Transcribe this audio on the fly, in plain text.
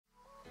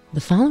The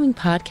following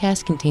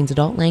podcast contains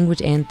adult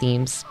language and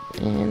themes,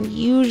 and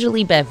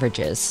usually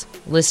beverages.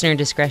 Listener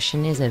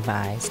discretion is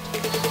advised.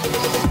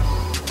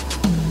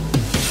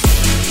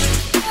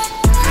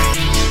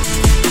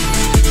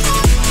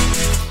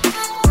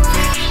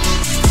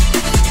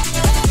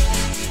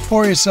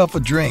 Pour yourself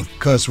a drink,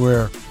 because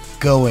we're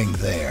going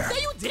there.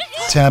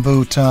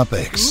 Taboo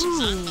topics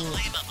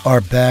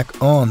are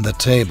back on the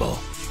table.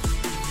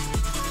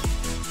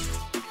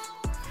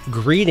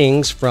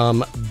 Greetings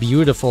from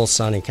beautiful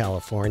sunny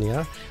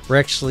California. We're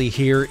actually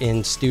here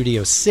in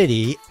Studio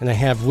City, and I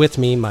have with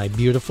me my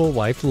beautiful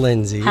wife,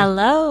 Lindsay.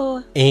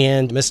 Hello.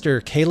 And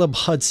Mr. Caleb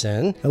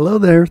Hudson. Hello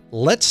there.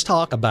 Let's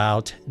talk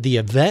about the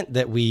event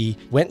that we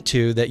went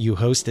to that you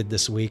hosted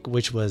this week,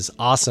 which was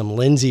awesome.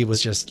 Lindsay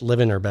was just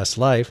living her best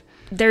life.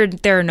 There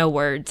are no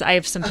words. I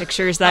have some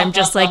pictures that I'm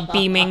just like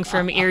beaming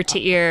from ear to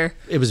ear.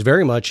 It was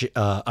very much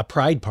a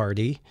pride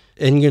party,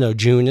 and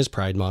June is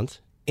Pride Month,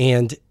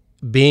 and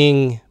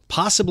being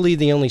possibly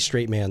the only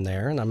straight man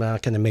there, and I'm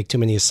not going to make too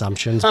many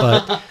assumptions,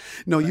 but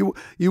no,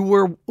 you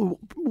were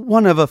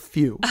one of a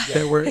few.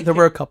 There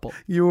were a couple.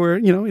 You were,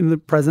 in the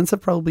presence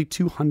of probably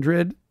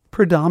 200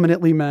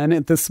 predominantly men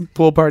at this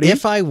pool party.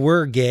 If I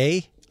were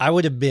gay, I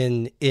would have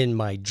been in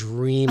my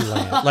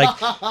dreamland.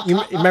 Like,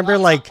 you remember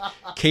like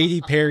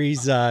Katy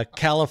Perry's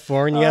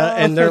California,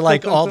 and they're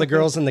like all the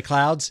girls in the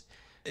clouds?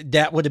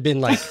 That would have been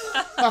like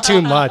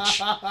too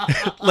much.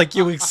 Like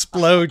you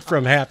explode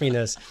from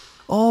happiness.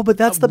 Oh, but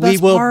that's the best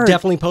part. We will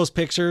definitely post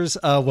pictures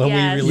when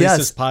we release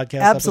this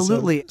podcast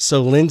absolutely. episode.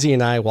 So Lindsay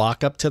and I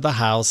walk up to the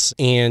house,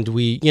 and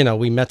we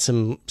met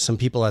some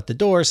people at the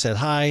door, said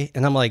hi,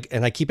 and I'm like,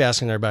 and I keep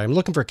asking everybody, I'm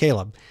looking for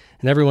Caleb,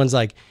 and everyone's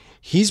like,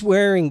 he's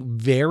wearing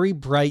very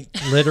bright,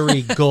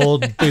 glittery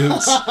gold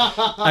boots.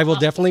 I will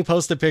definitely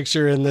post a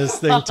picture in this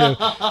thing too.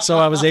 So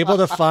I was able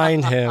to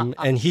find him,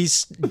 and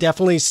he's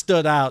definitely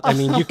stood out. I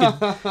mean,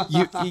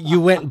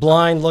 you went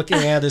blind looking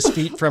at his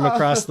feet from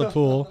across the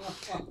pool.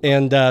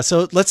 And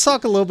so let's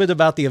talk a little bit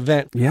about the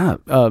event. Yeah,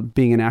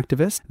 being an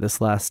activist,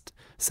 this last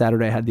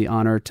Saturday I had the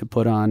honor to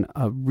put on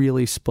a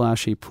really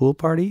splashy pool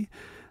party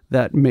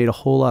that made a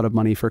whole lot of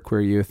money for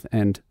queer youth,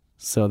 and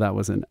so that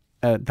was an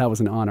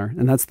honor,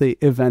 and that's the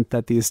event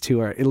that these two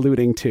are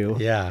alluding to.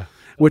 Yeah,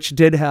 which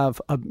did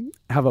have a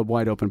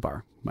wide open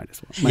bar. Might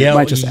as well.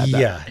 Might just add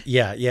that.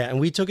 Yeah, and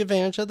we took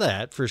advantage of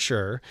that for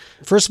sure.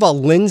 First of all,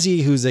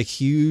 Lindsay, who's a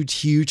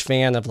huge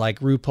fan of like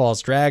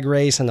RuPaul's Drag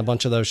Race and a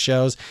bunch of those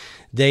shows,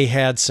 they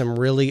had some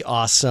really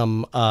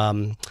awesome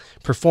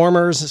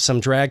performers, some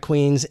drag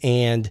queens,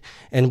 and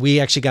we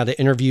actually got to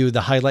interview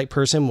the highlight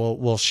person.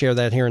 We'll share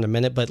that here in a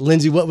minute. But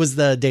Lindsay, what was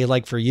the day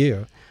like for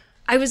you?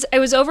 I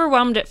was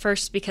overwhelmed at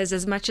first because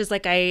as much as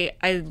like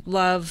I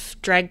love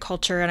drag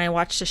culture and I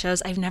watch the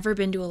shows, I've never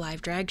been to a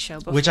live drag show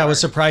before. Which I was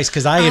surprised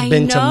because I had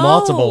been to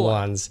multiple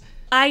ones.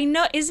 I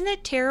know, isn't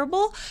it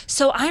terrible?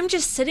 So I'm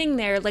just sitting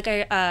there like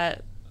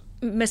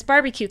Miss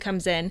Barbie-Q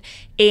comes in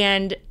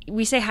and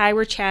we say hi,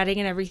 we're chatting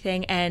and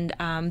everything, and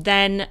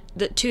then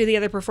the two of the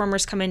other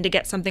performers come in to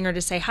get something or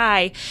to say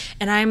hi,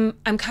 and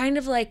I'm kind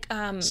of like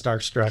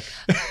starstruck.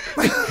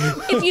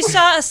 If you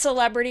saw a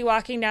celebrity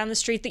walking down the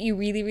street that you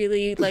really,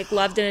 really like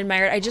loved and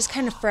admired, I just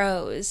kind of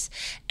froze.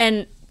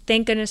 And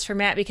thank goodness for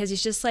Matt, because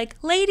he's just like,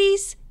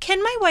 ladies,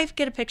 can my wife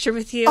get a picture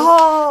with you?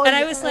 Oh, and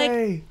I was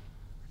like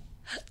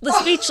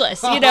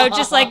speechless,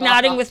 just like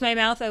nodding with my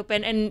mouth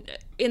open. And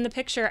in the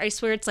picture, I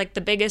swear it's like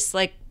the biggest,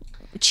 like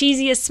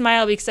cheesiest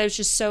smile because I was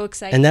just so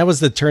excited. And that was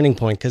the turning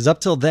point, because up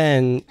till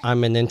then,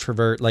 I'm an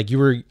introvert. Like you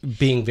were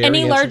being very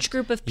any large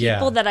group of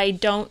people that I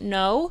don't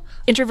know.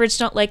 Introverts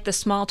don't like the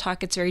small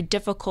talk. It's very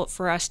difficult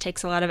for us.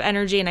 Takes a lot of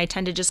energy, and I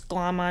tend to just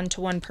glom on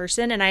to one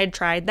person. And I had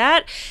tried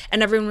that,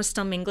 and everyone was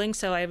still mingling,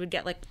 so I would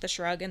get like the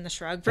shrug and the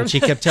shrug. From and she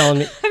kept telling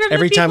me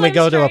every time we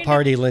go to a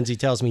party, Lindsay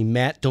tells me,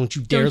 Matt, don't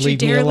you dare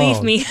leave me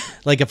alone.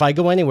 Like if I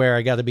go anywhere,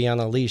 I got to be on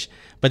a leash.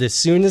 But as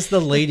soon as the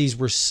ladies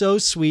were so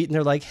sweet, and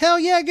they're like, hell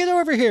yeah, get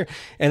over here.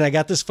 And I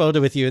got this photo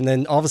with you, and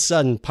then all of a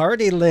sudden,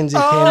 Party Lindsay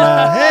came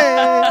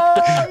out.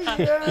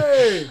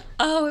 Hey!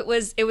 Oh,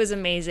 it was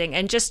amazing.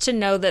 And just to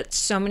know that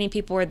so many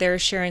people were there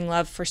sharing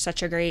love for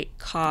such a great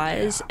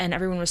cause, and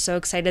everyone was so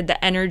excited.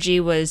 The energy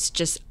was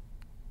just,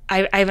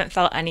 I haven't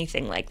felt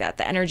anything like that.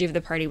 The energy of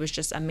the party was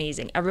just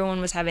amazing. Everyone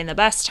was having the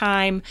best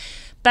time,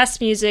 best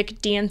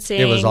music, dancing.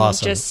 It was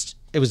awesome.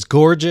 It was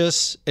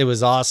gorgeous. It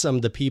was awesome.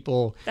 The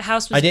people. The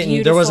house was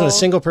beautiful. There wasn't a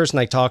single person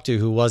I talked to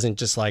who wasn't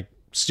just like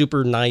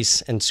super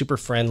nice and super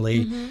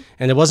friendly. Mm-hmm.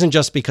 And it wasn't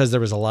just because there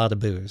was a lot of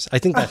booze. I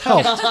think that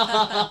helped.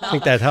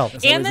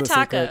 And the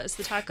tacos.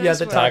 The tacos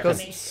the were tacos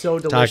amazing. so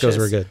delicious. Tacos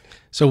were good.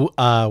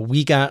 So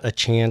we got a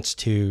chance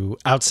to,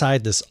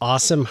 outside this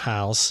awesome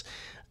house,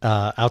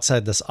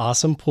 outside this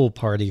awesome pool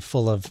party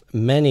full of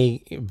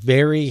many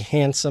very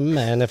handsome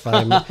men, if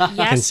I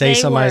can say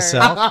so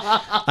myself.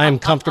 I'm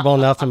comfortable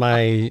enough in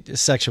my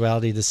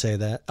sexuality to say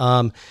that.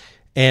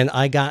 And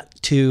I got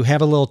to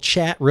have a little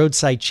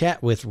roadside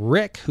chat with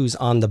Rick, who's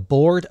on the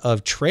board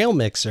of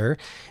Trailmixer.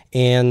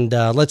 And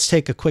let's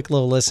take a quick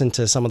little listen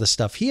to some of the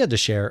stuff he had to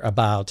share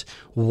about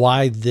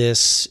why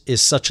this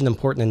is such an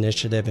important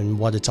initiative and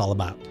what it's all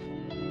about.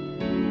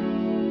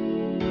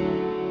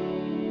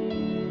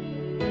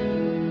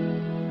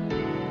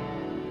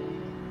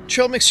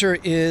 Trailmixer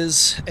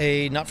is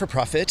a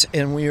not-for-profit,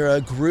 and we are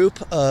a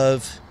group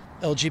of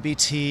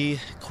LGBT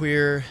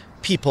queer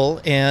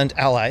people and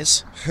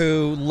allies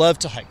who love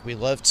to hike. We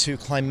love to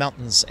climb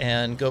mountains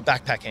and go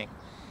backpacking.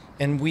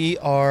 And we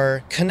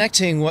are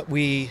connecting what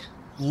we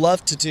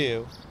love to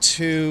do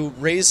to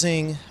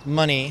raising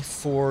money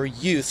for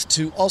youth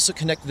to also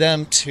connect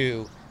them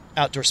to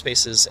outdoor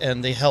spaces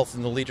and the health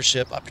and the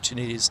leadership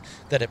opportunities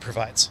that it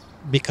provides.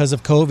 Because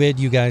of COVID,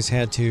 you guys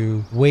had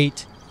to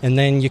wait, and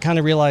then you kind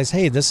of realized,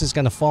 hey, this is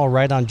going to fall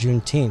right on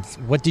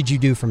Juneteenth. What did you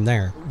do from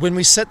there? When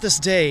we set this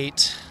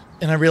date,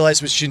 and I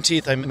realized it was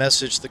Juneteenth, I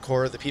messaged the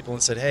core of the people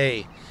and said,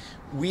 hey,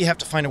 we have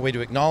to find a way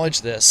to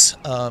acknowledge this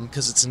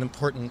because it's an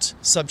important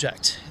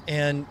subject.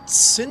 And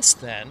since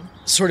then,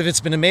 it's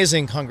been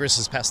amazing. Congress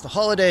has passed the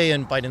holiday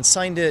and Biden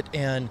signed it.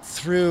 And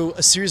through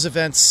a series of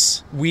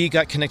events, we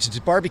got connected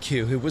to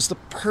Barbie-Q, who was the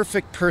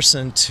perfect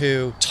person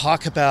to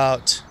talk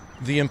about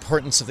the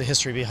importance of the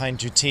history behind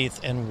Juneteenth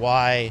and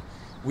why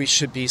we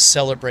should be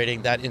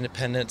celebrating that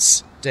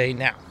Independence Day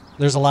now.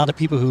 There's a lot of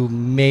people who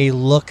may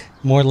look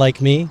more like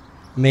me,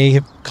 may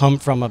have come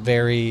from a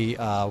very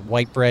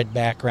white bread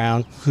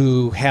background,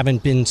 who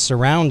haven't been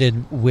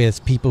surrounded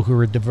with people who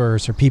are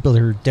diverse or people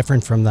who are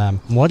different from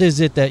them. What is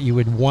it that you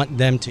would want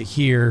them to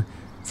hear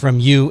from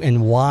you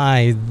and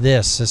why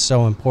this is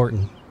so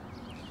important?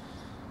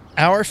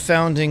 Our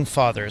founding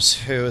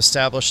fathers, who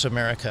established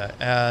America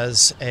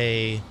as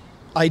an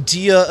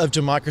idea of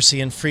democracy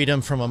and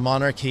freedom from a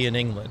monarchy in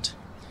England,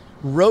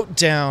 wrote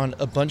down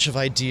a bunch of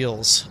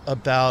ideals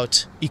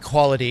about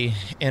equality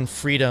and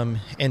freedom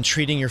and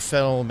treating your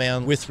fellow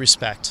man with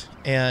respect.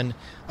 And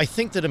I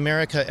think that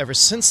America, ever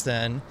since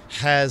then,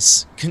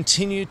 has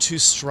continued to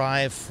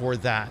strive for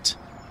that.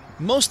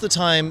 Most of the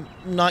time,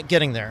 not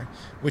getting there,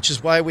 which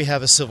is why we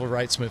have a civil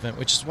rights movement,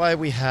 which is why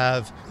we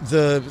have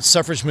the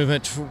suffrage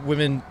movement for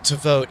women to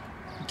vote,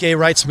 gay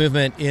rights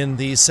movement in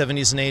the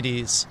 70s and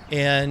 80s.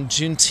 And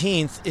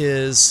Juneteenth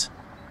is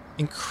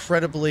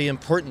incredibly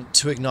important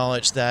to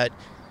acknowledge that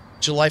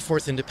July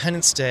 4th,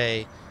 Independence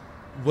Day,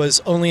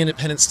 was only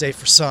Independence Day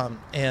for some,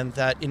 and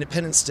that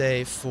Independence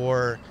Day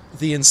for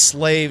the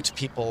enslaved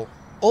people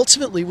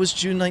ultimately was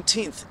June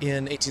 19th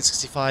in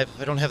 1865,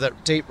 if I don't have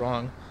that date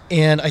wrong.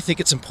 And I think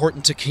it's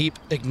important to keep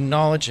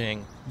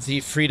acknowledging the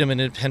freedom and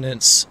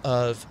independence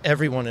of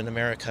everyone in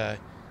America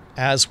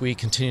as we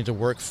continue to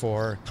work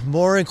for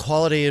more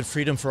equality and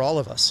freedom for all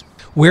of us.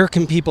 Where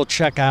can people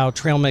check out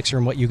Trailmixer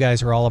and what you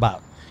guys are all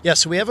about? Yeah,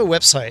 so we have a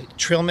website,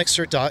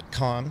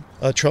 trailmixer.com.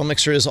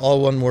 Trailmixer is all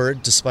one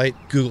word, despite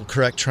Google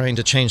Correct trying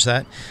to change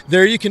that.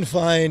 There you can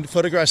find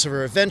photographs of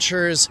our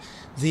adventures,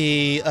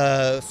 the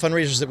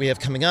fundraisers that we have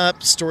coming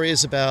up,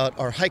 stories about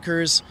our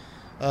hikers.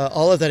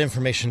 All of that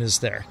information is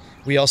there.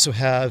 We also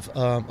have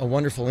a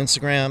wonderful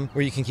Instagram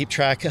where you can keep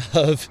track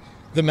of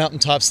the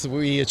mountaintops that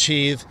we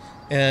achieve,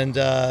 and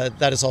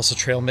that is also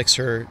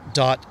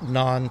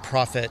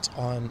trailmixer.nonprofit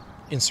on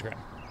Instagram.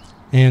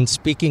 And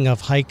speaking of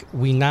hike,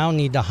 we now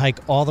need to hike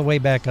all the way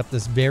back up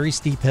this very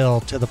steep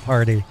hill to the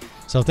party.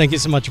 So thank you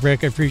so much,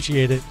 Rick. I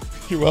appreciate it.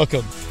 You're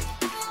welcome.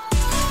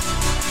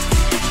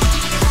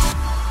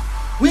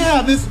 We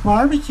have Miss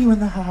Barbie-Q in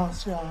the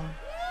house, y'all.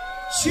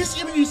 She's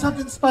giving you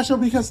something special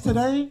because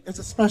today is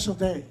a special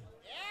day.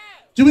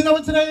 Do we know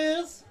what today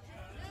is?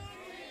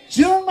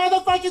 June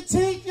motherfucking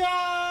teeth,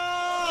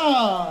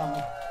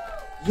 y'all!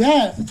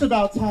 Yes, it's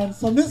about time.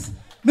 So Miss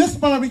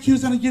Barbie-Q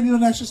is going to give you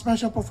an extra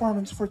special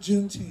performance for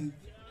Juneteenth.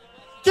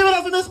 Give it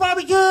up for Miss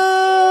Barbie-Q!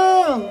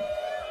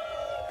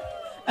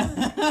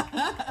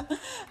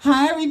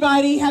 Hi,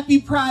 everybody.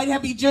 Happy Pride.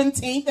 Happy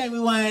Juneteenth,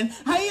 everyone.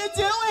 How you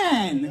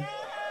doing?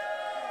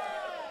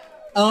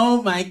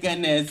 Oh, my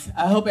goodness.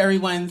 I hope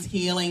everyone's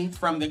healing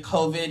from the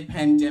COVID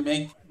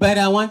pandemic. But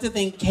I want to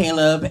thank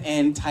Caleb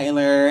and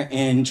Tyler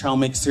and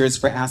Trailmixers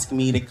for asking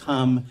me to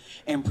come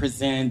and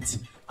present.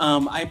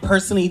 I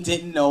personally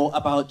didn't know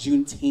about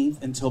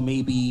Juneteenth until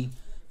maybe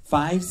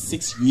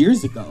 5-6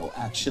 years ago,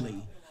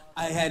 actually.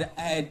 I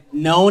had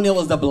known it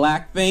was a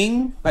black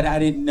thing, but I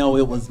didn't know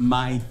it was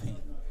my thing.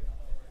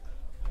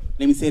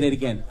 Let me say that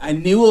again. I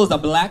knew it was a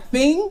black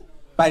thing,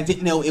 but I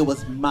didn't know it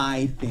was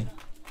my thing.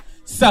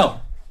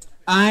 So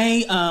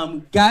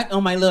I got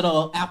on my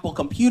little Apple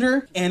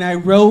computer and I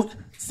wrote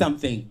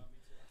something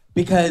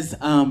because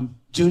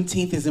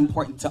Juneteenth is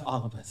important to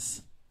all of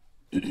us.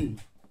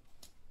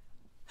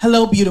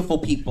 Hello, beautiful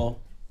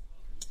people.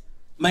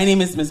 My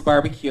name is Miss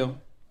Barbie-Q,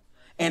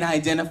 and I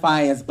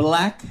identify as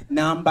Black,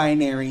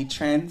 non-binary,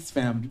 trans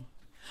femme.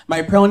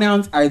 My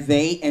pronouns are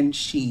they and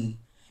she,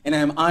 and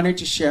I'm honored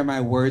to share my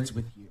words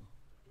with you.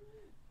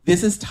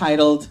 This is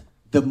titled,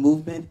 The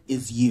Movement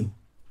Is You.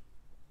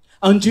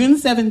 On June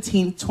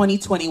 17,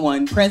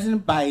 2021,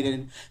 President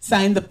Biden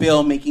signed the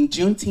bill making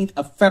Juneteenth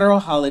a federal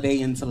holiday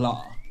into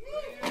law.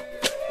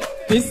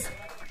 This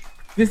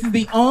is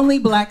the only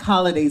black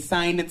holiday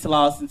signed into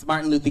law since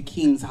Martin Luther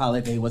King's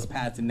holiday was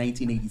passed in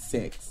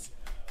 1986.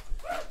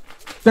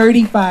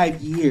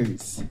 35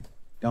 years.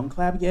 Don't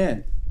clap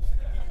yet.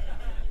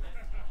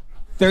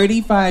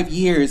 35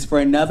 years for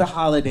another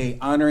holiday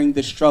honoring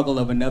the struggle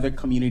of another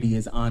community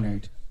is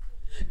honored.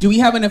 Do we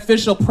have an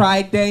official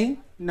Pride Day?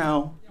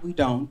 No, we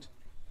don't.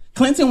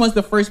 Clinton was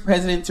the first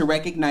president to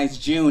recognize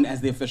June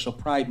as the official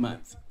Pride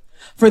Month.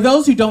 For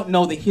those who don't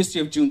know the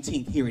history of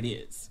Juneteenth, here it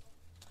is.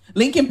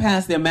 Lincoln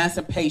passed the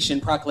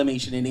Emancipation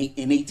Proclamation in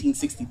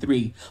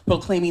 1863,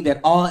 proclaiming that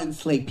all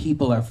enslaved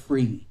people are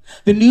free.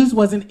 The news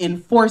wasn't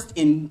enforced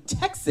in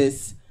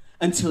Texas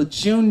until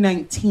June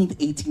 19,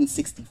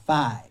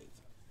 1865.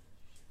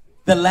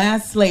 The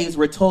last slaves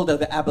were told of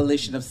the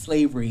abolition of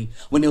slavery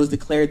when it was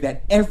declared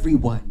that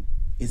everyone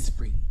is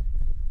free.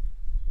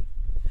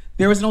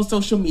 There was no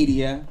social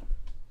media,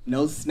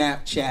 no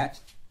Snapchat,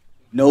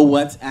 no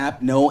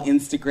WhatsApp, no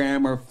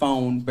Instagram or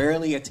phone,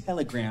 barely a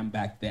telegram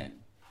back then.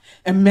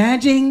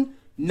 Imagine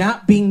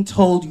not being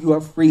told you are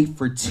free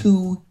for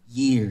 2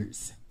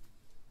 years.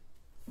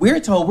 We're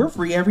told we're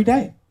free every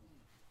day.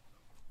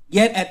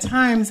 Yet at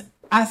times,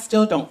 I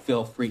still don't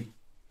feel free.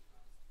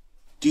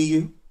 Do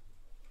you?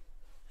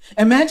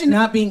 Imagine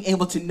not being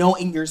able to know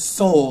in your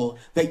soul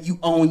that you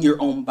own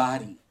your own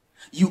body.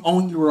 You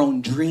own your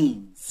own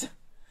dreams.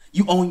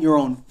 You own your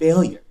own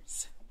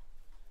failures.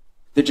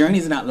 The journey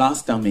is not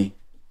lost on me.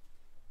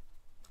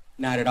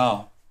 Not at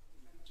all.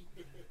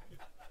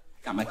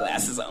 Got my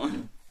glasses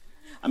on.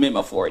 I'm in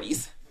my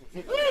 40s.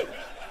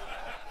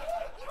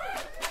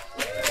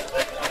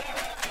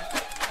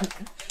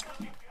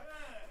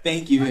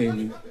 Thank you,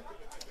 baby.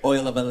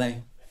 Oil of LA.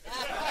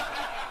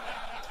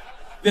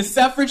 The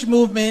suffrage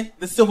movement,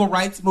 the civil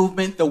rights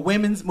movement, the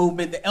women's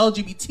movement, the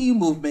LGBT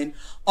movement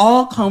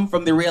all come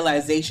from the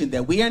realization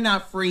that we are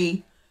not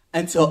free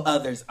until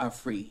others are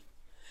free.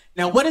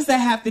 Now, what does that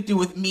have to do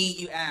with me,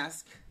 you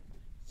ask?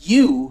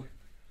 You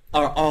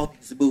are all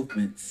these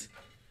movements.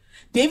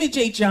 David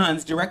J.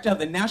 Johns, director of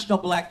the National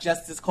Black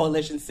Justice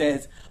Coalition,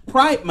 says,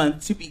 Pride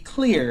Month, to be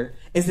clear,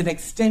 is an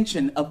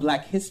extension of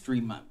Black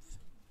History Month.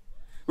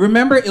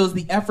 Remember, it was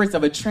the efforts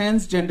of a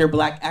transgender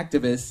Black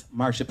activist,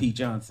 Marsha P.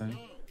 Johnson,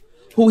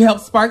 who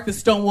helped spark the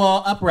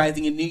Stonewall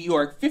Uprising in New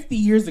York 50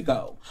 years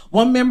ago,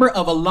 one member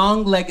of a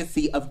long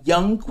legacy of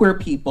young queer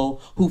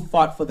people who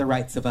fought for the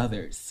rights of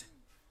others.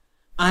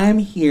 I am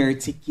here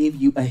to give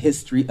you a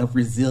history of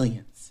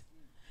resilience,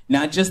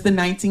 not just the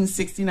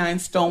 1969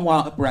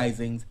 Stonewall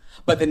Uprisings,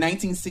 but the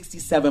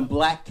 1967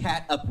 Black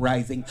Cat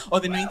Uprising or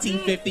the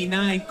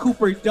 1959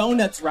 Cooper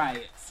Donuts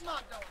riots.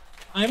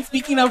 I'm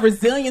speaking of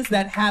resilience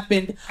that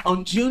happened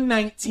on June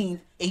 19,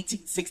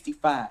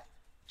 1865,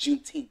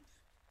 Juneteenth.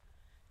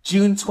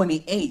 June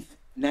 28th,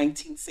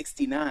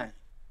 1969,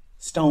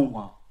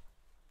 Stonewall.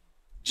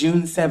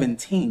 June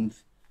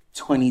 17th,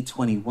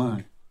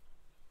 2021,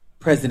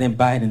 President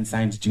Biden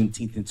signs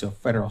Juneteenth into a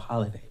federal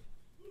holiday.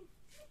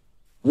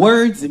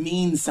 Words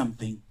mean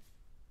something.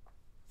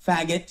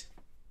 Faggot,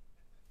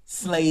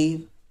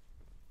 slave,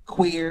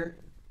 queer,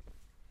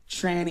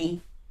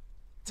 tranny,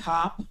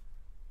 top,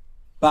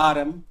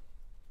 bottom,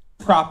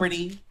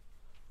 property,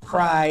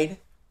 pride,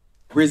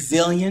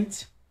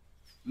 resilient,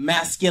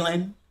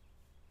 masculine,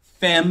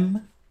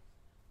 femme,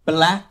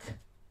 Black,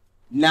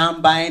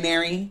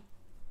 non-binary,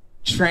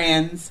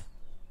 trans,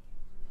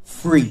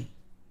 free.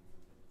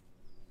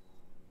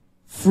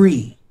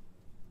 Free.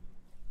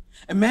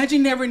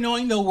 Imagine never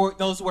knowing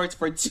those words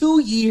for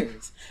 2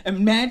 years.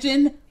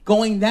 Imagine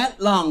going that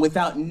long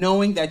without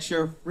knowing that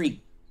you're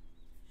free.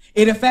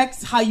 It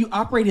affects how you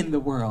operate in the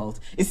world.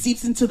 It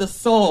seeps into the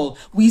soul.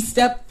 We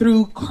step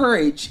through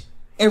courage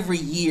every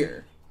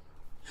year.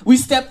 We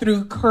step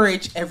through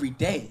courage every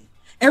day.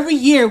 Every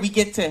year we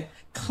get to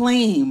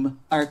claim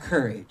our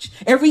courage.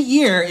 Every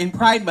year in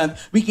Pride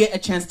Month, we get a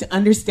chance to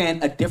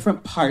understand a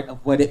different part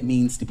of what it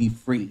means to be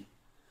free,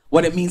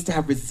 what it means to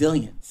have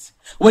resilience,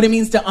 what it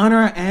means to honor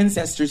our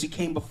ancestors who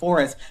came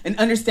before us, and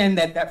understand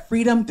that that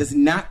freedom does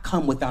not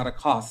come without a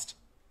cost.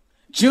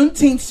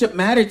 Juneteenth should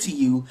matter to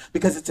you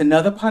because it's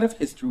another part of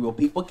history where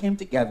people came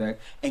together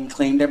and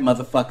claimed their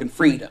motherfucking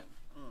freedom.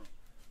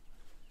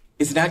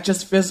 It's not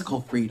just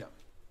physical freedom.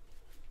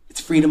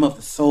 It's freedom of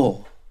the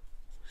soul.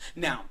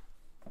 Now,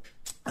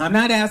 I'm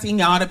not asking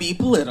y'all to be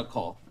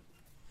political.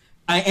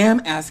 I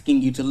am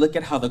asking you to look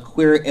at how the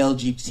queer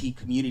LGBT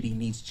community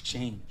needs to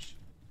change.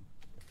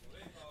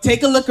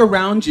 Take a look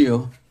around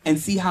you and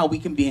see how we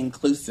can be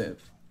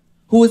inclusive.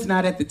 Who is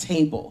not at the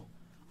table?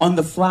 On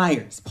the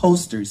flyers,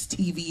 posters,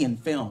 TV, and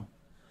film.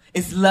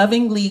 Is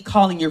lovingly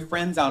calling your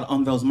friends out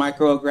on those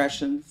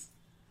microaggressions,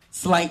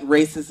 slight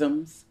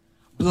racisms,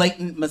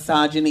 blatant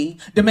misogyny,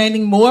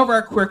 demanding more of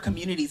our queer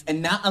communities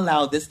and not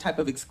allow this type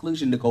of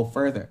exclusion to go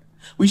further.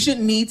 We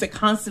shouldn't need to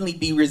constantly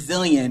be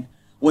resilient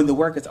when the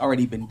work has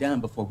already been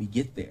done before we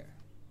get there.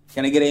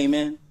 Can I get an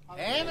amen?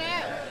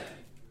 Amen.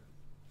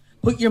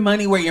 Put your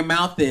money where your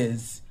mouth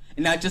is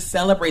and not just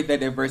celebrate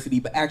that diversity,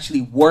 but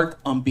actually work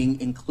on being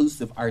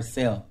inclusive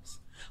ourselves.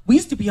 We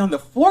used to be on the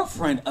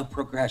forefront of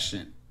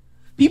progression.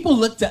 People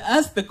look to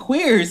us, the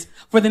queers,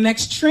 for the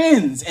next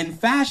trends in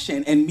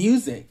fashion and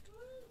music.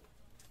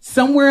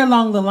 Somewhere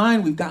along the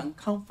line, we've gotten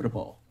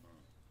comfortable.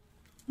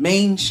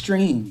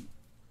 Mainstream.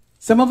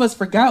 Some of us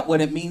forgot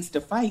what it means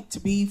to fight to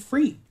be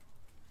free.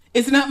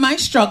 It's not my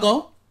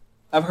struggle,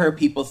 I've heard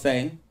people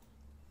say.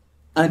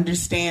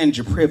 Understand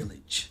your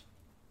privilege.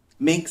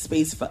 Make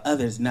space for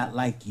others not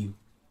like you.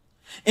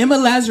 Emma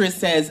Lazarus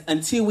says,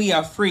 until we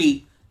are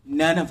free,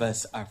 none of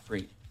us are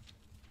free.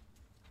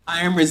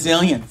 I am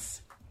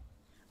resilience.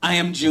 I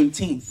am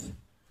Juneteenth.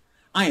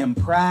 I am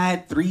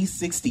Pride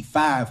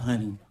 365,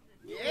 honey.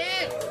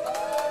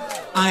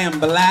 I am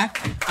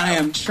Black. I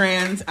am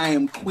trans. I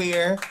am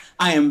queer.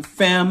 I am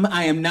femme.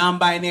 I am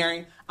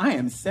non-binary. I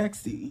am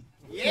sexy.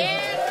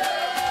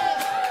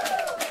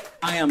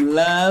 I am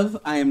love.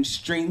 I am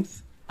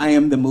strength. I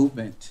am the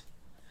movement.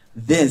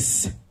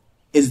 This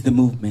is the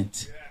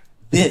movement.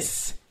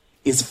 This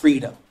is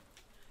freedom.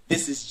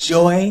 This is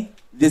joy.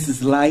 This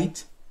is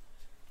light.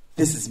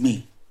 This is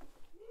me.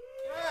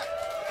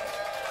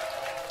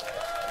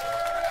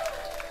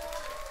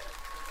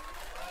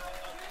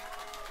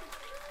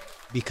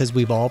 Because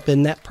we've all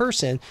been that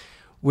person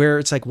where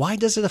it's like, why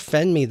does it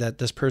offend me that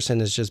this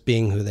person is just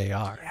being who they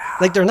are? Yeah.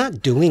 Like, they're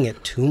not doing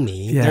it to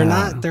me.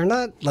 Yeah. They're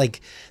not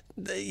like,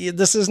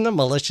 this isn't a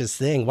malicious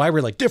thing. Why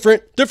we're like,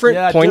 different,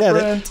 point at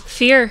it.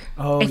 Fear.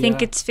 I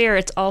think it's fear.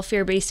 It's all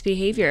fear-based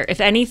behavior.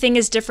 If anything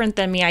is different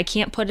than me, I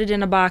can't put it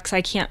in a box.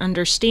 I can't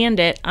understand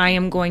it. I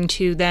am going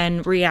to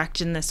then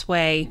react in this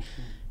way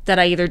that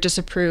I either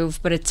disapprove,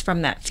 but it's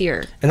from that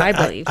fear, and I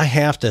believe. I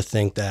have to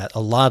think that a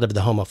lot of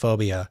the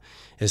homophobia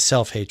is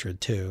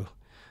self-hatred too.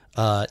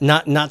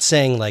 Not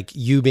saying like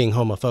you being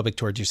homophobic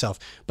towards yourself,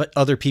 but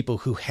other people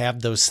who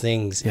have those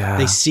things,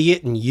 they see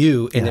it in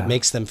you and it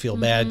makes them feel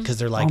bad because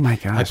they're like, oh my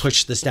gosh, I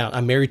pushed this down.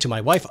 I'm married to my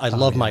wife. I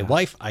love my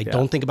wife. I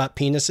don't think about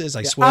penises.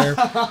 I swear.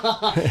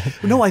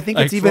 No, I think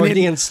it's even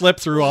Freudian slip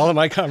through all of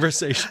my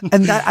conversations.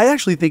 And that, I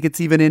actually think it's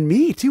even in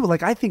me too.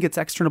 Like, I think it's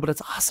external, but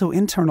it's also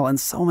internal.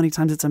 And so many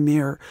times it's a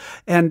mirror.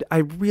 And I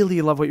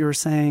really love what you were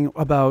saying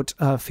about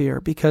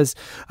fear, because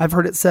I've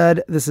heard it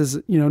said, this is,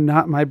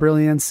 not my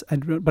brilliance,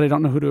 but I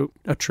don't know who to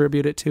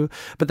attribute it to,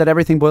 but that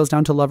everything boils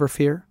down to love or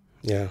fear.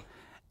 Yeah.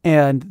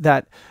 And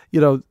that,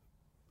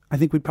 I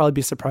think we'd probably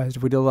be surprised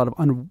if we did a lot of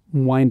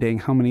unwinding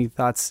how many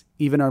thoughts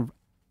even are,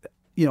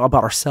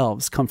 about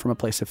ourselves come from a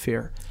place of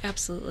fear.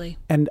 Absolutely.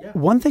 And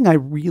one thing I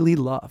really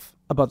love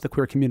about the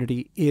queer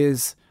community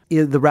is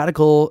the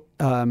radical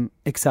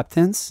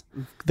acceptance.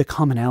 The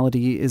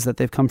commonality is that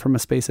they've come from a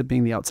space of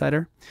being the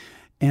outsider,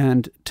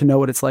 and to know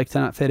what it's like to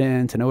not fit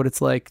in, to know what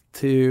it's like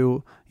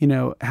to,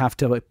 have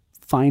to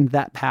find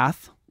that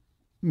path.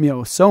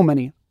 So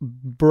many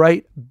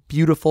bright,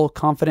 beautiful,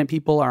 confident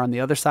people are on the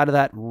other side of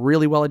that,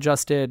 really well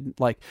adjusted,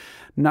 like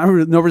no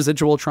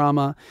residual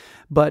trauma.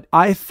 But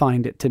I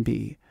find it to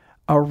be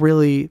a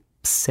really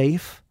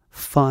safe,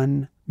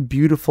 fun,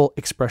 beautiful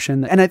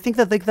expression. And I think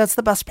that that's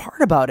the best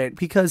part about it,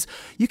 because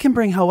you can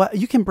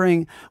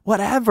bring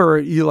whatever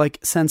you like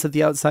sense of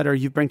the outsider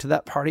you bring to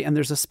that party, and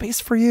there's a space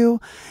for you,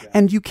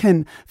 and you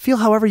can feel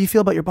however you feel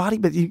about your body,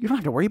 but you don't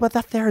have to worry about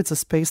that there. It's a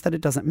space that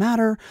it doesn't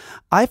matter.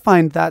 I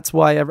find that's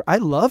why I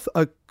love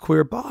a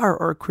queer bar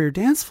or a queer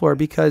dance floor,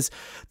 because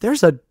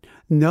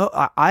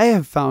I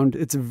have found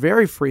it's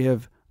very free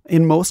of,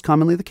 in most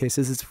commonly the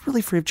cases, it's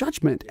really free of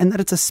judgment, and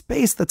that it's a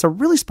space that's a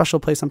really special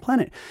place on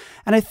planet.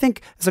 And I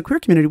think as a queer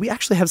community, we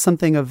actually have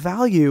something of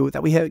value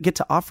that we get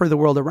to offer the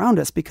world around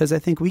us, because I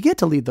think we get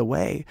to lead the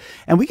way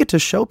and we get to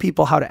show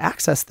people how to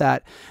access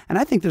that. And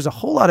I think there's a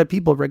whole lot of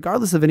people,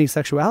 regardless of any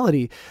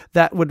sexuality,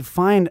 that would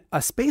find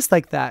a space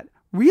like that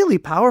really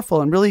powerful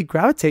and really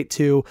gravitate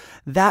to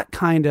that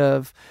kind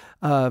of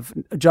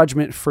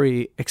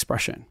judgment-free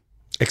expression.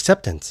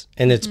 Acceptance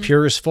in its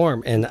purest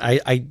form. And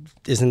I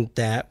isn't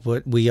that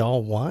what we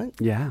all want?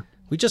 Yeah.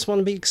 We just want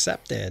to be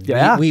accepted.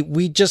 Yeah.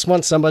 We just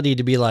want somebody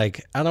to be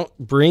like, I don't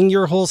bring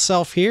your whole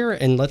self here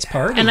and let's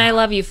party. And I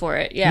love you for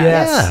it. Yeah.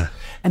 Yes. Yeah.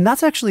 And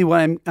that's actually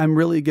what I'm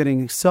really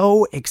getting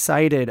so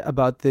excited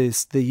about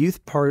this, the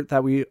youth part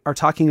that we are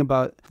talking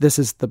about. This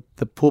is the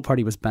pool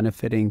party was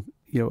benefiting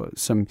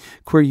some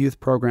queer youth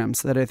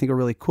programs that I think are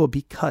really cool,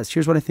 because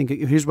here's what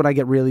I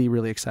get really,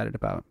 really excited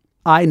about.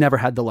 I never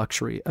had the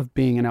luxury of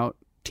being an out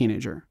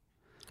teenager.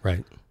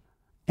 Right.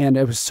 And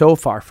it was so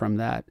far from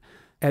that.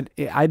 And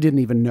I didn't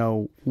even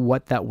know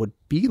what that would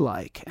be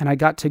like. And I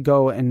got to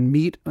go and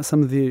meet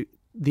some of the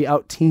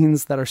out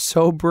teens that are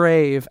so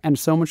brave and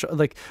so much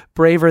like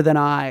braver than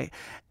I.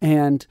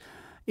 And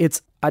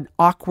it's an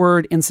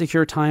awkward,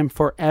 insecure time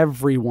for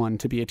everyone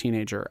to be a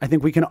teenager. I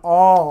think we can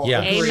all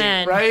agree,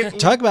 Amen. right?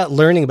 Talk about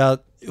learning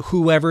about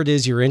whoever it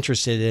is you're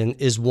interested in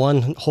is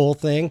one whole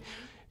thing.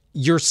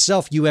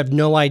 Yourself, you have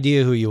no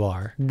idea who you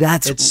are.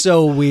 It's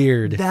so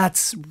weird.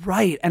 That's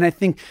right. And I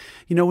think,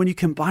 when you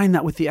combine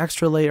that with the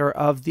extra layer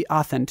of the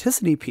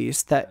authenticity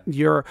piece, that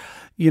you're,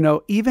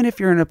 even if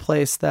you're in a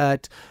place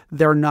that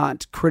they're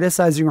not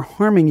criticizing or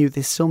harming you,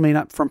 they still may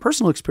not, from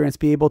personal experience,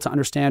 be able to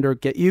understand or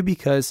get you,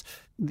 because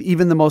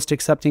even the most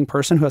accepting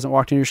person who hasn't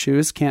walked in your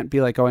shoes can't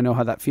be like, oh, I know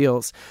how that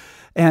feels.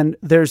 And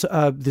there's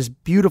this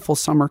beautiful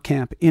summer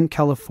camp in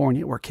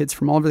California where kids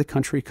from all over the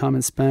country come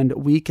and spend a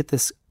week at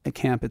this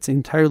camp. It's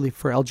entirely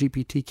for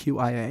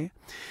LGBTQIA.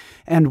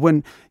 And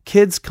when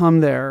kids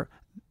come there,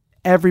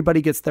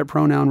 everybody gets their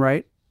pronoun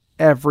right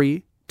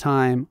every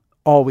time,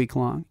 all week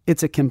long.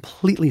 It's a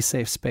completely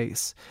safe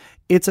space.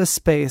 it's a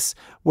space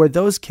where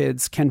those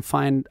kids can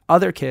find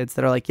other kids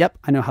that are like, yep,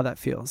 I know how that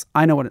feels.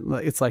 I know what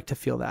it's like to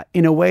feel that,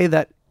 in a way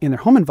that in their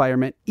home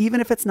environment,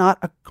 even if it's not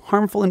a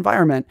harmful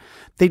environment,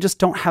 they just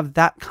don't have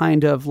that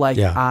kind of like,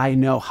 I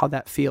know how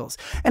that feels.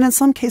 And in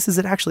some cases,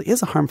 it actually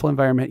is a harmful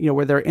environment,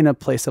 where they're in a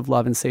place of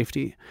love and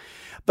safety.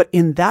 But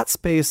in that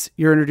space,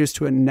 you're introduced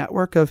to a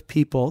network of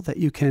people that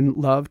you can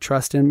love,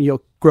 trust, and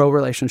you'll grow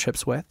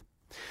relationships with.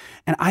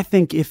 And I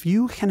think if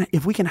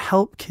we can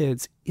help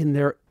kids in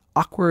their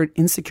awkward,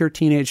 insecure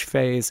teenage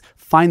phase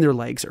find their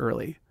legs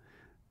early,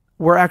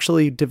 we're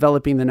actually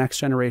developing the next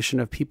generation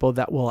of people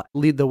that will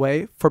lead the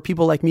way for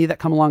people like me that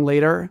come along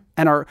later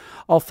and are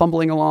all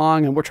fumbling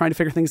along and we're trying to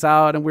figure things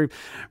out and we're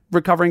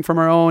recovering from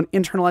our own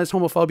internalized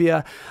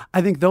homophobia.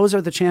 I think those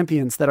are the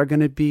champions that are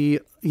going to be,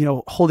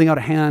 holding out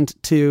a hand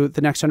to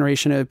the next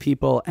generation of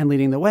people and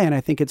leading the way. And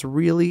I think it's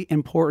really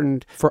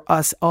important for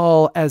us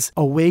all as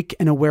awake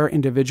and aware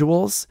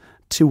individuals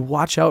to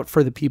watch out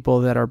for the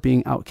people that are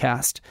being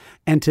outcast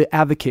and to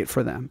advocate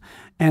for them.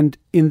 And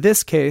in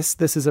this case,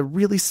 this is a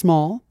really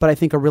small, but I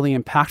think a really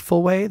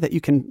impactful way that you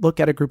can look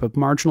at a group of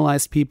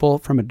marginalized people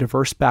from a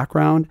diverse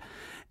background.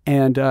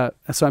 And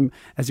so I'm,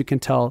 as you can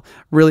tell,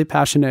 really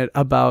passionate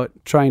about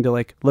trying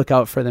to look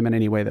out for them in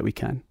any way that we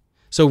can.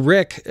 So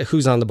Rick,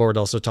 who's on the board,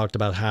 also talked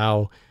about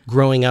how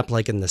growing up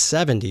in the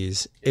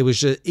 70s, it was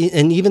just,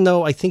 and even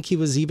though I think he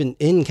was even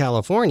in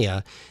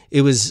California,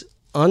 it was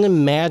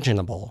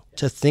unimaginable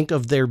to think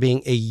of there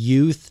being a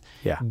youth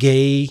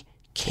gay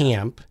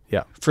camp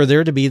for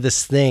there to be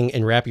this thing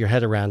and wrap your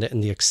head around it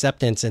and the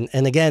acceptance. And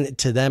again,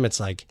 to them, it's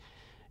like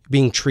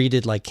being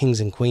treated like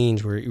kings and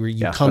queens where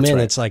you come in,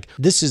 it's like,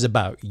 this is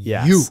about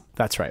you.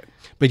 That's right.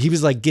 But he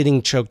was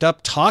getting choked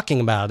up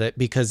talking about it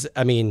because,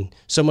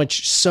 so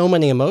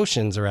many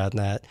emotions around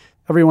that.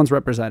 Everyone's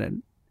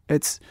represented.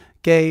 It's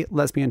gay,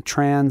 lesbian,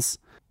 trans,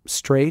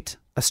 straight,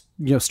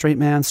 straight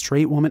man,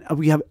 straight woman.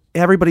 We have,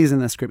 everybody's in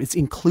this group. It's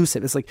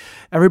inclusive. It's like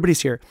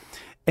everybody's here.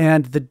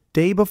 And the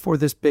day before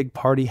this big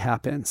party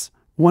happens,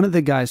 one of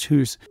the guys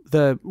who's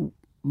the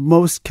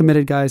most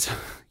committed guys,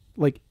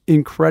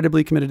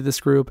 incredibly committed to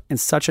this group and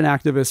such an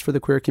activist for the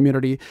queer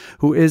community,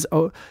 who is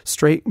a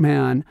straight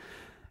man,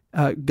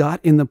 got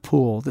in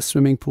the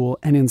swimming pool,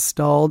 and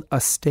installed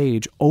a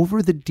stage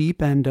over the deep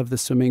end of the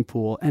swimming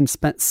pool and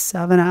spent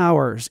 7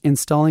 hours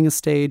installing a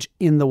stage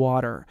in the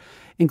water,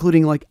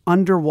 including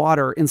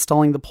underwater,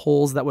 installing the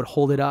poles that would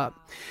hold it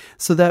up,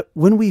 so that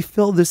when we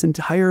fill this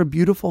entire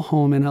beautiful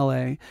home in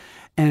LA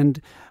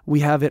and we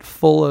have it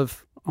full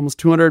of almost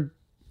 200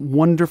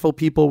 wonderful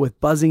people with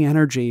buzzing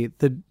energy,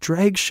 the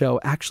drag show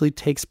actually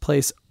takes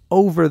place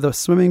over the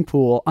swimming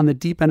pool on the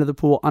deep end of the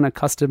pool on a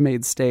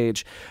custom-made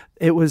stage.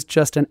 It was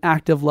just an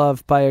act of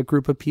love by a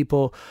group of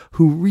people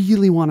who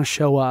really want to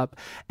show up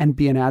and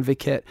be an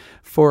advocate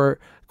for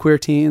queer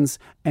teens,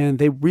 and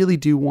they really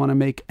do want to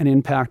make an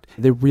impact.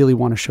 They really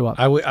want to show up.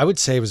 I would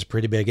say it was a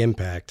pretty big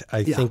impact.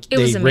 I think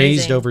they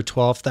raised over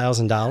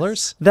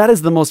 $12,000. That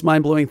is the most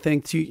mind-blowing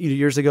thing. 2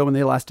 years ago when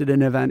they last did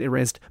an event, it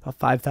raised about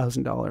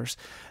 $5,000.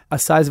 A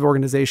size of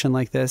organization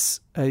like this,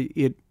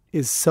 it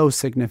is so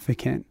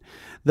significant.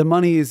 The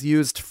money is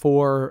used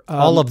for...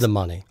 all of the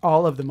money.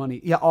 All of the money.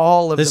 Yeah,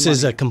 all of the money. This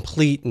is a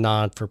complete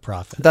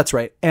non-for-profit. That's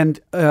right. And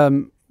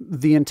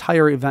the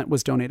entire event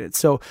was donated.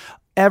 So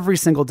every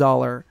single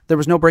dollar, there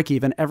was no break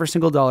even. Every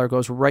single dollar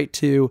goes right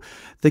to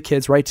the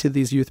kids, right to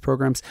these youth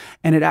programs.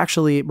 And it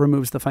actually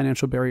removes the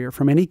financial barrier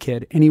from any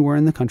kid anywhere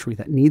in the country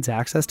that needs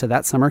access to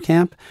that summer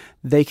camp.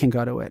 They can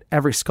go to it.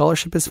 Every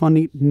scholarship is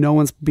funded. No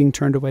one's being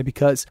turned away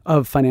because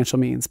of financial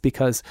means,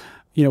 because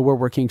we're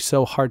working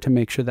so hard to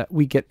make sure that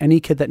we get any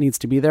kid that needs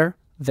to be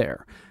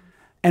there.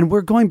 And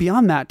we're going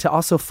beyond that to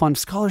also fund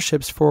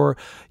scholarships for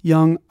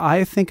young,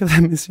 I think of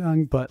them as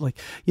young, but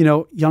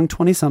young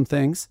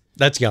 20-somethings.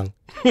 That's young.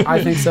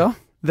 I think so.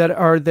 That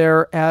are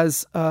there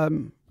as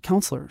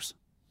counselors,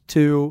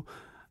 to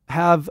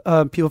have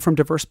people from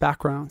diverse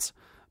backgrounds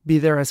be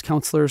there as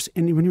counselors.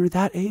 And when you're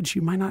that age,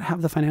 you might not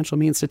have the financial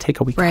means to take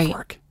a week off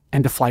work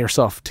and to fly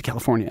yourself to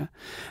California.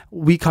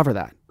 We cover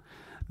that.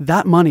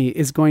 That money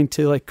is going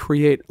to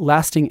create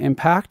lasting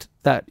impact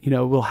that,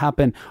 will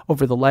happen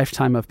over the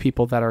lifetime of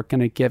people that are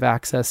going to give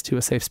access to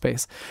a safe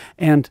space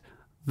and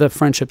the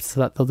friendships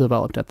that they'll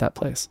develop at that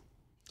place.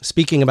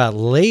 Speaking about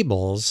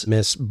labels,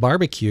 Miss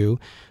Barbie-Q,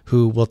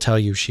 who will tell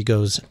you she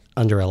goes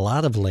under a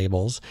lot of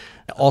labels,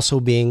 also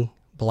being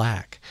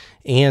Black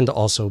and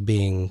also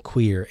being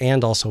queer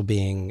and also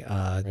being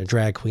a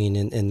drag queen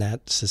in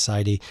that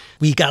society.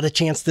 We got a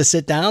chance to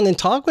sit down and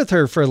talk with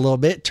her for a little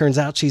bit. Turns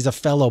out she's a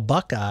fellow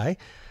Buckeye.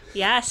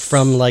 Yes.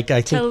 From I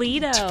think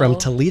Toledo. From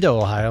Toledo,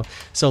 Ohio.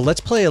 So let's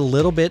play a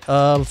little bit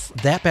of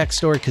that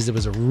backstory because it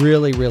was a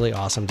really, really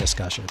awesome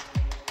discussion.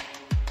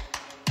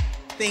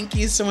 Thank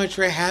you so much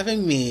for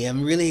having me.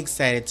 I'm really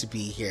excited to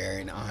be here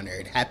and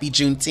honored. Happy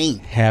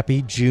Juneteenth.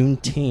 Happy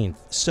Juneteenth.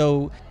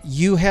 So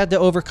you had to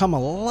overcome a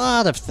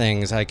lot of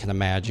things, I can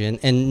imagine.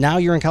 And now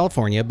you're in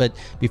California, but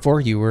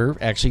before you were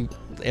actually,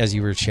 as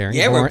you were sharing.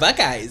 Yeah, we're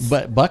Buckeyes.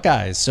 But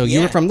Buckeyes. So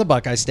you were from the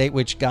Buckeye State,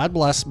 which God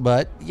bless,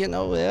 but,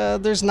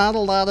 there's not a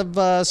lot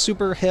of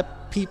super hip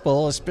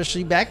people,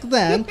 especially back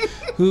then,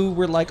 who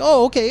were like,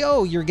 oh, okay,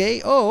 oh, you're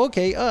gay, oh,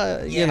 okay,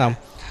 you know.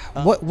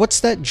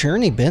 What's that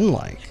journey been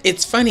like?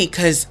 It's funny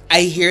because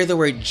I hear the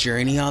word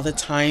journey all the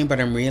time,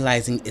 but I'm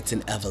realizing it's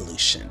an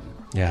evolution.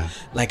 Yeah.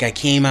 Like I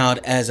came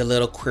out as a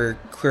little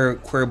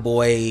queer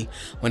boy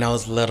when I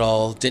was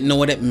little, didn't know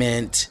what it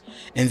meant.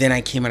 And then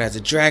I came out as a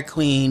drag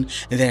queen,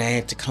 and then I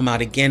had to come out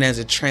again as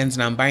a trans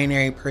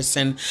non-binary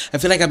person. I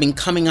feel like I've been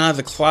coming out of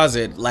the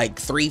closet like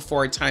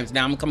 3-4 times.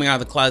 Now I'm coming out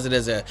of the closet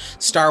as a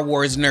Star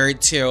Wars nerd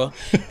too.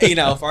 You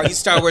know, for all you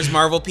Star Wars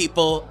Marvel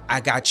people,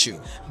 I got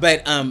you.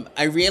 But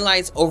I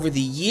realized over the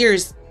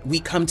years, we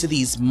come to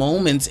these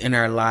moments in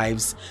our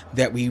lives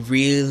that we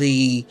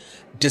really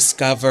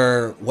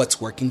discover what's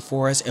working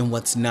for us and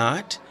what's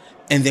not.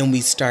 And then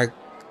we start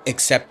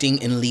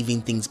accepting and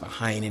leaving things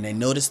behind. And I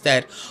noticed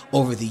that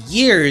over the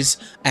years,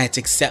 I had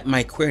to accept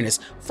my queerness.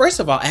 First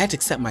of all, I had to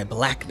accept my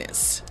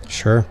blackness.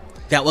 Sure.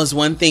 That was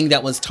one thing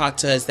that was taught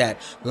to us,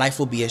 that life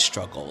will be a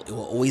struggle. It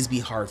will always be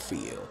hard for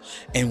you.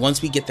 And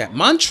once we get that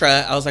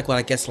mantra, I was like, well,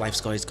 I guess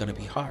life's always going to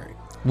be hard.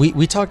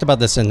 We talked about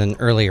this in an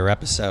earlier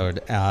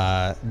episode,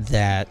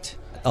 that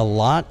a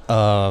lot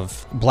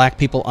of black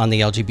people on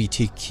the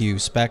LGBTQ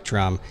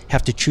spectrum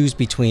have to choose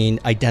between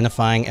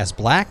identifying as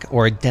black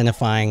or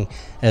identifying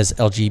as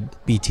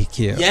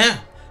LGBTQ. Yeah.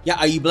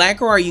 Are you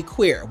black or are you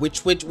queer?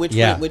 Which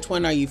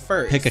one are you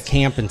first? Pick a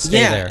camp and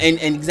stay there.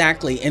 And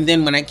exactly. And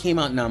then when I came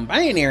out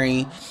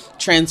non-binary,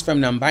 trans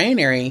from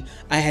non-binary,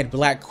 I had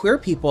black queer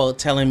people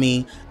telling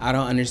me, I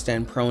don't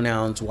understand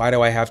pronouns. Why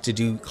do I have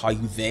to call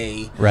you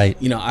they?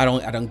 Right. You know, I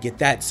don't get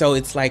that. So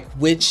it's like,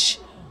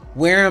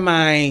 where am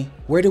I?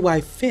 Where do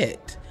I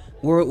fit?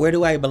 Where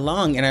do I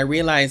belong? And I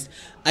realized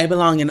I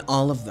belong in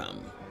all of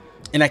them.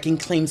 And I can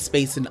claim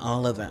space in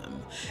all of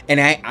them.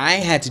 And I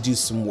had to do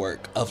some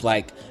work of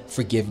like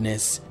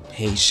forgiveness,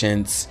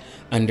 patience,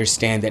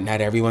 understand that not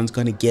everyone's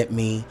going to get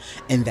me.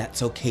 And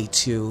that's okay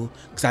too.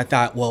 Because I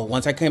thought, well,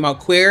 once I came out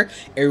queer,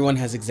 everyone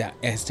has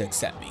to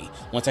accept me.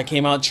 Once I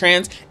came out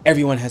trans,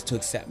 everyone has to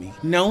accept me.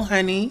 No,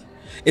 honey.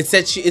 It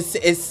sets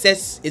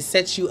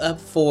you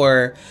up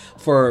for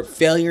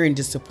failure and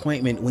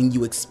disappointment when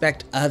you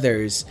expect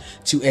others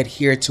to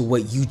adhere to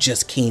what you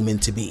just came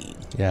into being.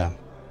 Yeah,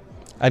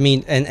 I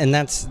mean, and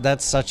that's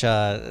such.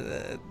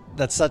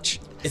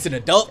 It's an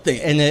adult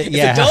thing. And it's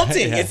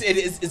adulting. Yeah.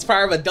 It's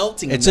part of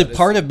adulting. It's a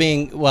part of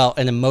being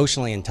an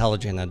emotionally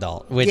intelligent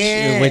adult,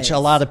 which a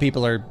lot of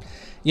people are.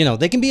 You know,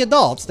 they can be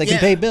adults, they can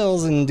pay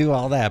bills and do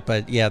all that,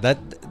 but yeah,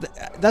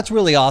 that's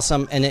really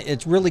awesome, and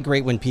it's really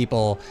great when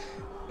people.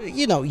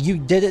 You know, you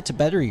did it to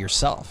better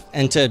yourself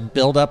and to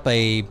build up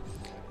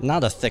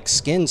not a thick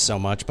skin so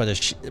much, but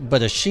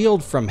a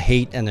shield from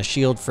hate and a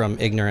shield from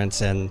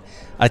ignorance. And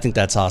I think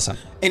that's awesome.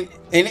 And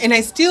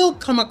I still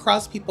come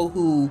across people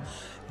who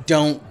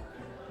don't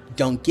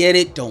get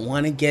it, don't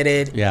want to get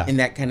it, and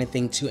that kind of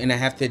thing too. And I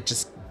have to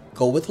just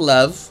go with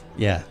love.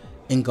 Yeah.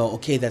 And go,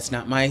 okay, that's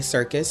not my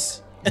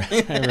circus.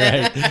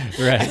 right.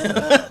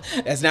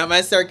 That's not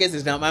my circus.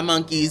 It's not my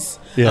monkeys.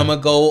 Yeah. I'm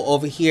gonna go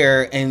over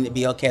here and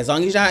be okay. As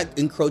long as you're not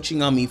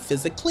encroaching on me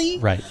physically,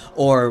 right,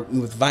 or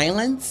with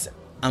violence,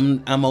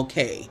 I'm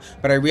okay.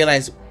 But I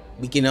realize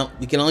we can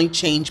only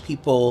change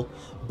people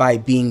by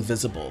being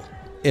visible.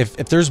 If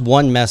there's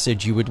one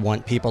message you would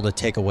want people to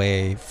take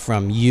away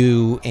from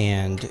you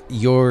and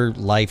your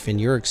life and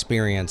your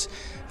experience,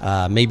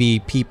 maybe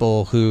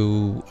people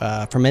who,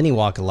 from any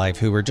walk of life,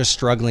 who are just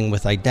struggling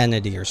with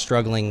identity or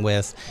struggling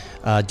with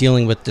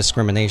dealing with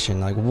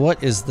discrimination, like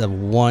what is the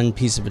one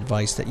piece of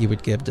advice that you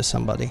would give to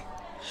somebody?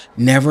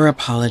 Never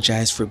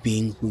apologize for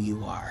being who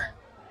you are.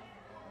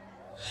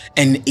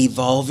 And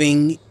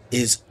evolving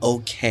is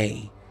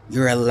okay.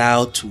 You're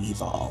allowed to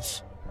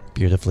evolve.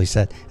 Beautifully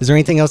said. Is there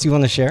anything else you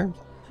want to share?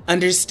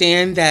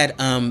 Understand that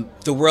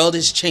the world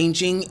is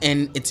changing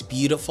and it's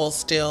beautiful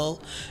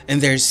still.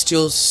 And there's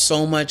still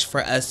so much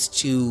for us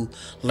to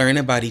learn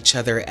about each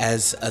other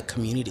as a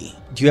community.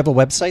 Do you have a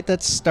website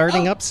that's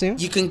starting up soon?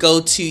 You can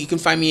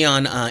find me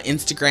on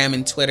Instagram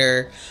and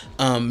Twitter,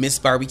 Miss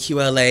Barbie-Q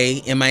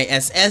LA,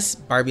 MISS,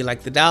 Barbie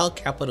like the doll,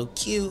 capital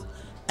Q,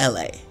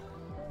 LA.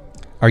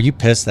 Are you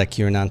pissed that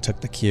QAnon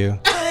took the Q?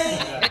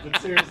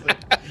 Seriously.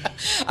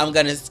 I'm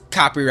going to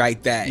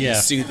copyright that. Yeah.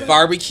 Sue that.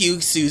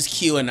 Barbie-Q sues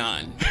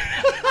QAnon.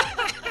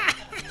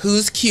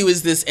 Whose Q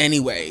is this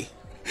anyway?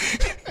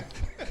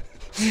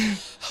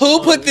 Who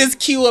put this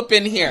Q up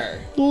in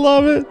here?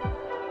 Love it.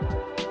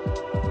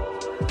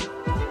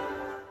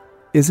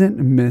 Isn't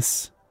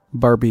Miss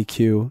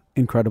Barbie-Q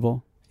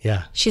incredible?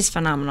 Yeah. She's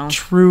phenomenal.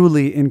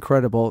 Truly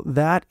incredible.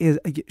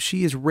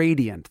 She is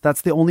radiant.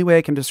 That's the only way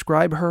I can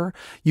describe her.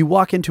 You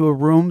walk into a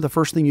room, the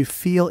first thing you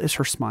feel is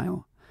her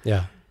smile.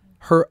 Yeah.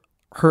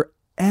 Her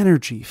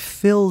energy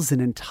fills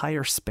an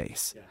entire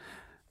space. Yeah.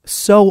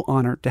 So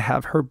honored to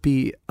have her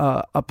be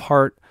a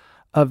part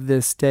of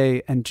this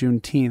day and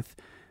Juneteenth.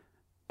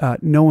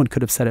 No one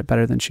could have said it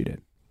better than she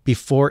did.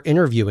 Before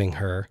interviewing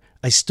her,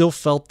 I still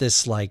felt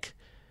this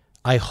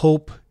I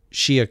hope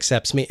she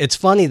accepts me. It's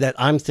funny that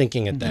I'm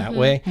thinking it that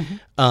way,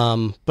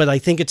 but I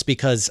think it's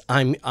because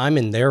I'm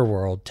in their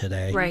world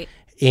today, right?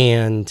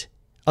 And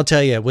I'll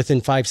tell you,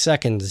 within 5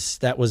 seconds,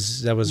 that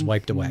was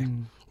wiped away.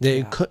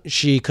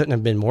 She couldn't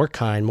have been more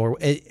kind,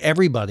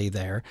 everybody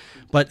there,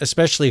 but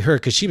especially her,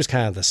 because she was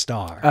kind of the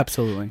star.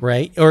 Absolutely.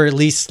 Right? Or at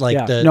least she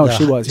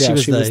was. Yeah,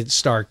 she was the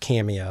star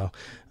cameo.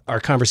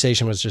 Our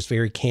conversation was just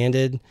very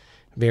candid,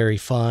 very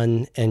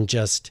fun, and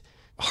just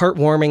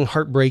heartwarming,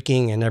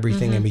 heartbreaking, and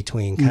everything in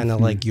between, kind of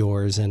like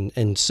yours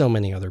and so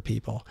many other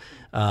people.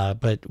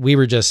 But we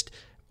were just...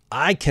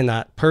 I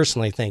cannot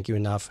personally thank you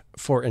enough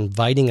for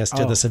inviting us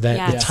to this event.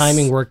 Yes. The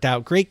timing worked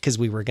out great because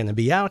we were going to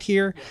be out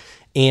here.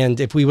 And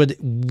if we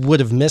would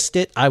have missed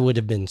it, I would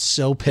have been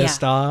so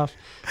pissed off.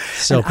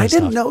 I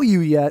didn't know you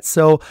yet,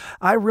 so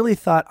I really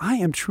thought I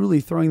am truly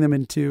throwing them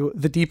into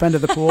the deep end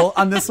of the pool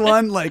on this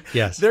one. Like,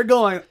 they're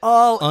going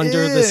all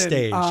under in the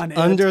stage, on it.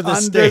 under the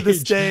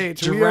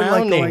stage, We are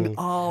like going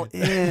all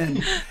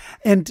in.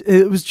 And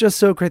it was just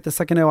so great. The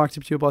second I walked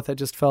up to you both, I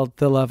just felt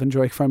the love and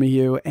joy from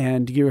you.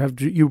 And you have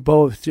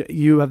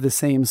the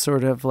same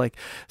sort of like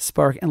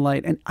spark and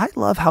light. And I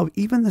love how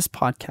even this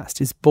podcast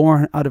is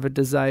born out of a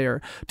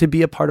desire to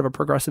be a part of a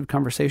progressive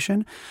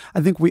conversation. I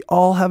think we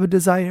all have a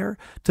desire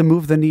to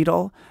move the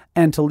needle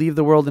and to leave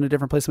the world in a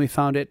different place than we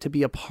found it, to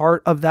be a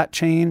part of that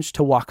change,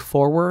 to walk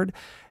forward.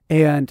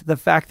 And the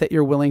fact that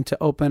you're willing to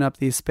open up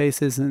these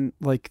spaces and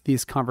like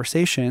these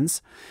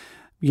conversations,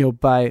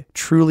 by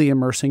truly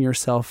immersing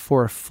yourself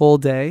for a full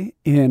day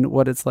in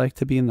what it's like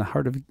to be in the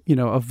heart of,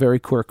 a very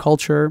queer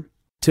culture,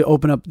 to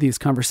open up these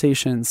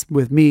conversations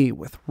with me,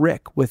 with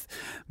Rick, with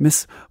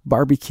Miss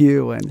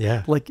Barbie-Q. And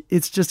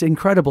it's just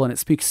incredible. And it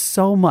speaks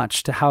so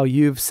much to how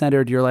you've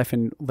centered your life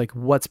and like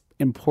what's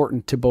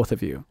important to both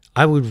of you.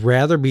 I would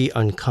rather be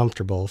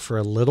uncomfortable for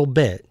a little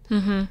bit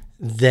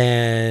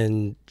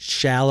than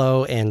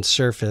shallow and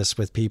surface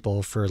with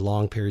people for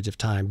long periods of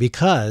time,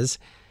 because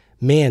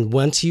man,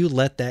 once you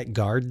let that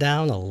guard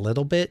down a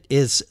little bit,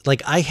 is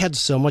like, I had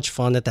so much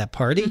fun at that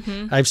party.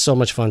 I have so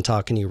much fun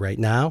talking to you right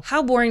now.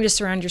 How boring to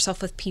surround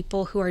yourself with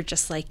people who are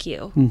just like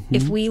you.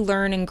 If we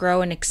learn and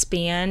grow and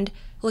expand,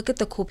 look at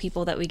the cool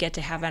people that we get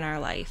to have in our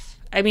life.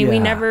 I mean, we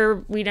never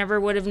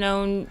would have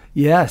known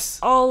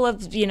all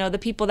of, the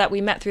people that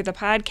we met through the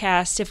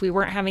podcast if we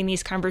weren't having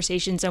these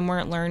conversations and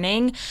weren't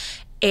learning.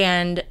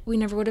 And we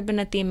never would have been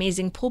at the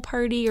amazing pool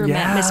party or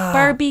met Miss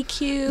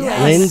Barbie-Q.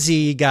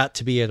 Lindsay got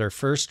to be at her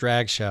first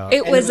drag show.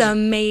 It was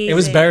amazing. It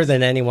was better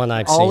than anyone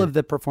I've seen. All of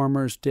the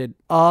performers did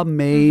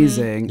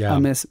amazing.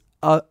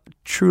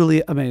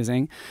 Truly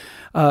amazing.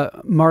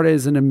 Marta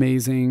is an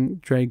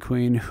amazing drag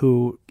queen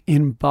who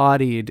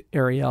embodied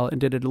Ariel and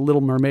did a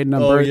Little Mermaid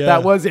number.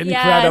 That was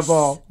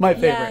incredible. My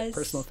favorite,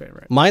 personal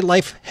favorite. My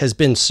life has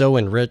been so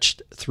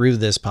enriched through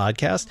this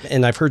podcast,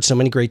 and I've heard so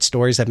many great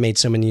stories. I've made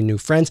so many new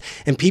friends,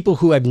 and people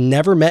who I've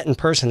never met in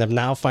person have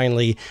now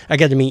finally, I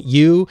got to meet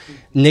you,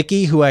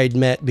 Nikki, who I had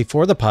met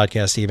before the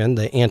podcast even,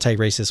 the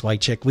anti-racist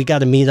white chick. We got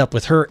to meet up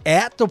with her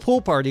at the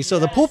pool party. So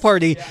the pool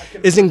party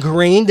is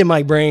ingrained in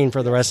my brain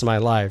for the rest of my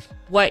life.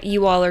 What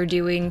you all are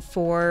doing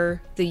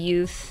for the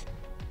youth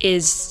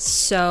is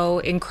so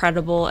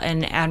incredible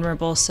and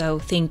admirable. So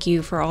thank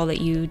you for all that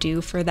you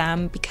do for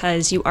them,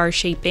 because you are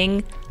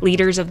shaping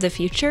leaders of the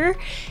future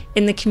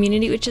in the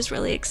community, which is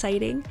really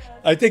exciting.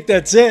 I think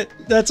that's it.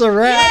 That's a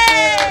wrap.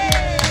 Yay!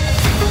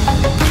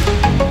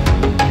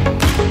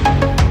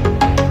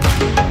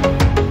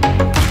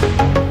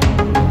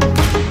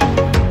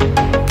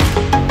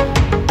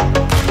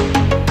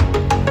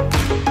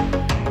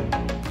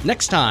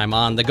 Next time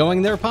on the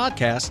Going There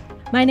podcast.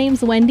 My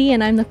name's Wendy,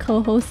 and I'm the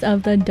co-host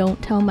of the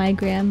Don't Tell My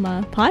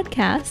Grandma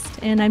podcast,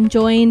 and I'm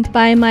joined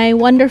by my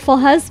wonderful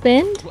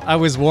husband. I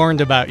was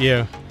warned about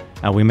you.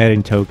 We met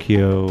in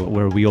Tokyo,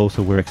 where we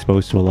also were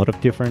exposed to a lot of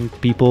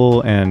different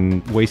people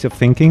and ways of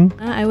thinking.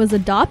 I was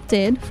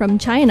adopted from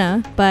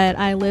China, but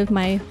I lived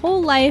my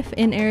whole life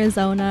in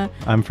Arizona.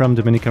 I'm from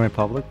Dominican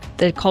Republic.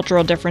 The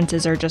cultural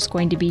differences are just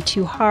going to be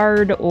too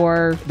hard,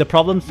 or... The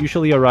problems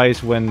usually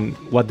arise when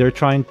what they're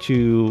trying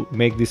to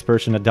make this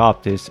person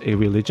adopt is a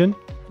religion.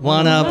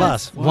 One of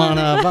us.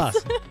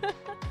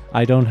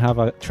 I don't have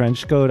a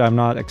trench coat. I'm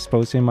not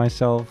exposing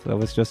myself. That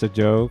was just a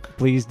joke.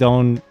 Please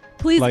don't...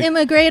 Please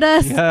immigrate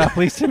us. Yeah,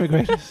 please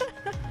immigrate us.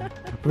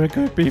 We're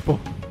good people.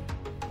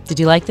 Did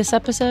you like this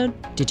episode?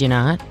 Did you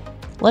not?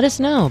 Let us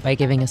know by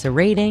giving us a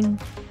rating,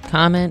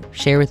 comment,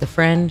 share with a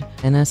friend,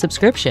 and a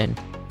subscription,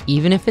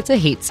 even if it's a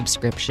hate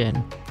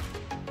subscription.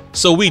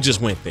 So we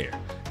just went there.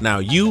 Now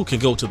you can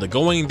go to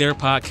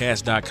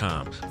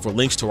thegoingtherepodcast.com for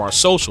links to our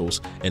socials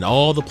and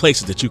all the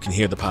places that you can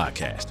hear the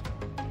podcast.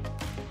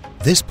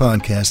 This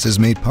podcast is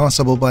made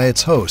possible by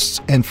its hosts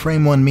and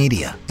Frame One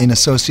Media in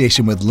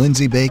association with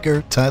Lindsay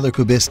Baker, Tyler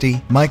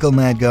Kubisti, Michael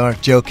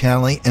Madgar, Joe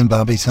Calley, and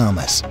Bobby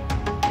Thomas.